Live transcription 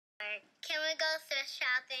tired. Can we go thrift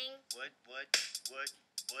shopping? What?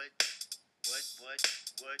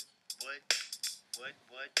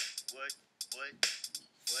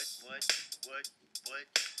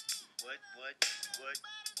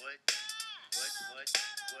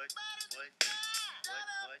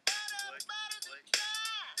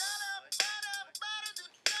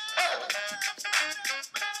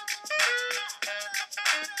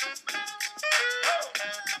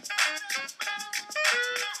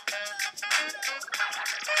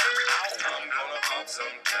 I'm gonna pop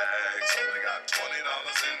some tags. Only got $20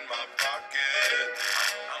 in my pocket.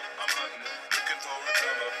 I'm hunting, looking for a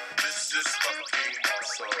come up. This is fucking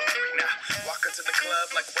awesome. Now, walk into the club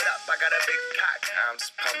like, what up? I got a big cock. I'm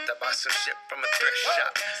just pumped. I bought some shit from a thrift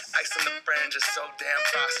shop. Ice on the fringe is so damn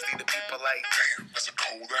frosty. The people like, damn, that's a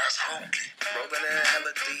cold ass honky. Rolling in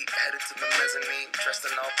hella deep, headed to the mezzanine. Dressed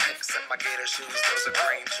in all pink, set my gator shoes. Those are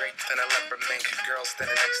green draped in a leopard mink. Girl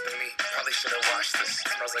standing next to me. Probably should have washed this.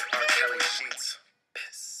 Smells like R. Kelly sheets.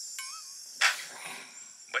 Piss.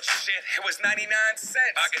 But shit, it was 99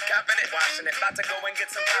 cents. I get copping it, washing it. About to go and get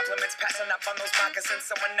some compliments. Passing up on those moccasins.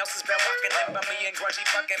 Someone else has been walking in by me and grudgy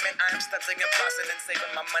fucking man. I am stunting and flossing and saving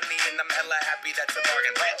my money. And I'm hella happy that's a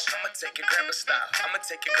bargain, bitch. I'ma take your grandpa style.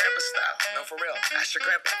 No, for real. Ask your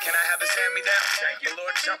grandpa, can I have his hand-me-down?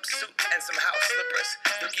 Velour jumpsuit and some house slippers.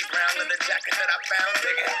 Dookie brown leather jacket that I found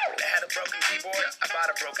digging. They had a broken keyboard. I bought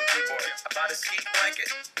a broken keyboard. I bought a ski blanket.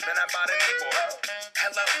 Then I bought a kneeboard.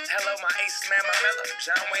 Hello, my ace man, my mellow.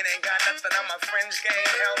 John Wayne ain't got nothing on my fringe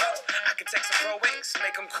game. Hell no. I could take some pro wings,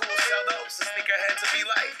 make them cool, sell those. The sneakerheads will be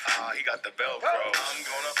like, he got the Velcro. I'm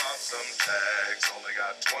gonna pop some tags. Only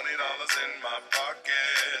got $20 in my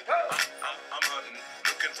pocket. I'm hunting,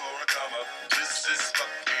 looking for a come up. This is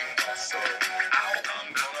fucking awesome. I'm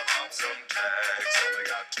gonna pop some tags. Only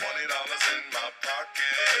got $20 in my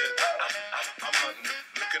pocket. I'm hunting,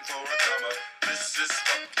 looking for a come up. This is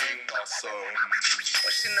fucking awesome.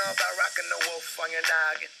 What she know about rocking the wolf on your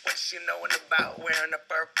noggin? What she knowin' about wearing a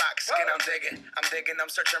fur fox skin? I'm digging, I'm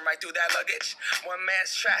searching right through that luggage. One man's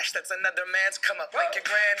trash, that's another man's come up. Like your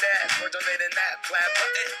granddad, we're donating that plaid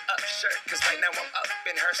button up shirt. Cause right now I'm up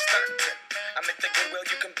in her skirt. I'm at the Goodwill,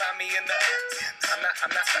 you can find me in the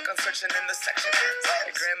I'm not stuck on searching in the section.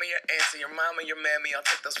 Your grandma, your auntie, your mama, your mammy. I'll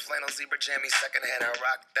take those flannel zebra jammies secondhand. I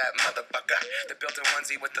rock that motherfucker. The built-in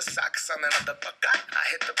onesie with the socks on that motherfucker. I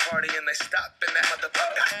hit the party and they stop in that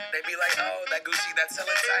motherfucker. They be like, oh, that Gucci, that's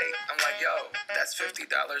hella tight. I'm like, yo, that's $50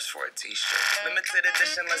 for a t-shirt. Limited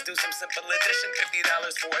edition, let's do some simple edition.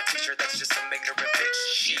 $50 for a t-shirt, that's just some ignorant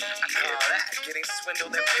bitch. I call that getting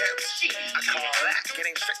swindled and pimped. I call that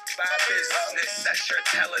getting tricked by business. That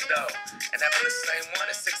shirt's hella dope. And having the same one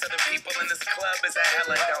as 6 other people in this club is a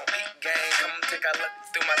hella don't. Eat game, come take a look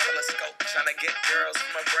through my telescope. Trying to get girls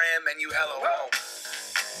from a brand, man, you hella won't.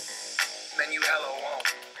 Man, you hella won't.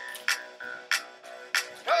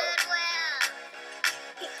 Goodwill.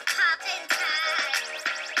 Poppin' tags.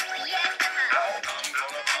 Yes, I'm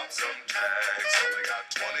gonna pop some tags. Only got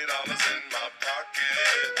 $20 in my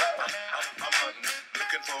pocket. I'm hunting,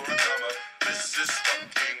 looking for a come up. This is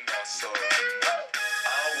fucking awesome.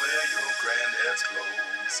 I'll wear your granddad's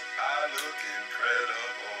clothes. I look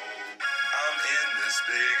incredible. I'm in this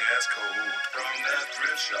big ass coat from that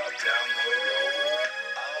thrift shop down the road.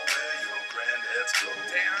 I'll wear your granddad's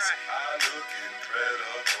clothes. Damn right. I look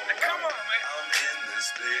incredible. Now come on, man. I'm in this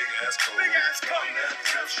big ass coat from that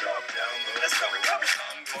thrift shop down the road.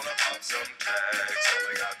 I'm gonna pop some tags.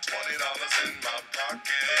 Only got $20 in my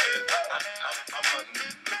pocket. I'm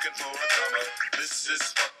hunting, looking for a come up. This is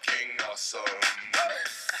fucking awesome.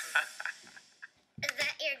 Is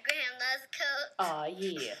that your grandma's coat? Aw,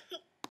 yeah.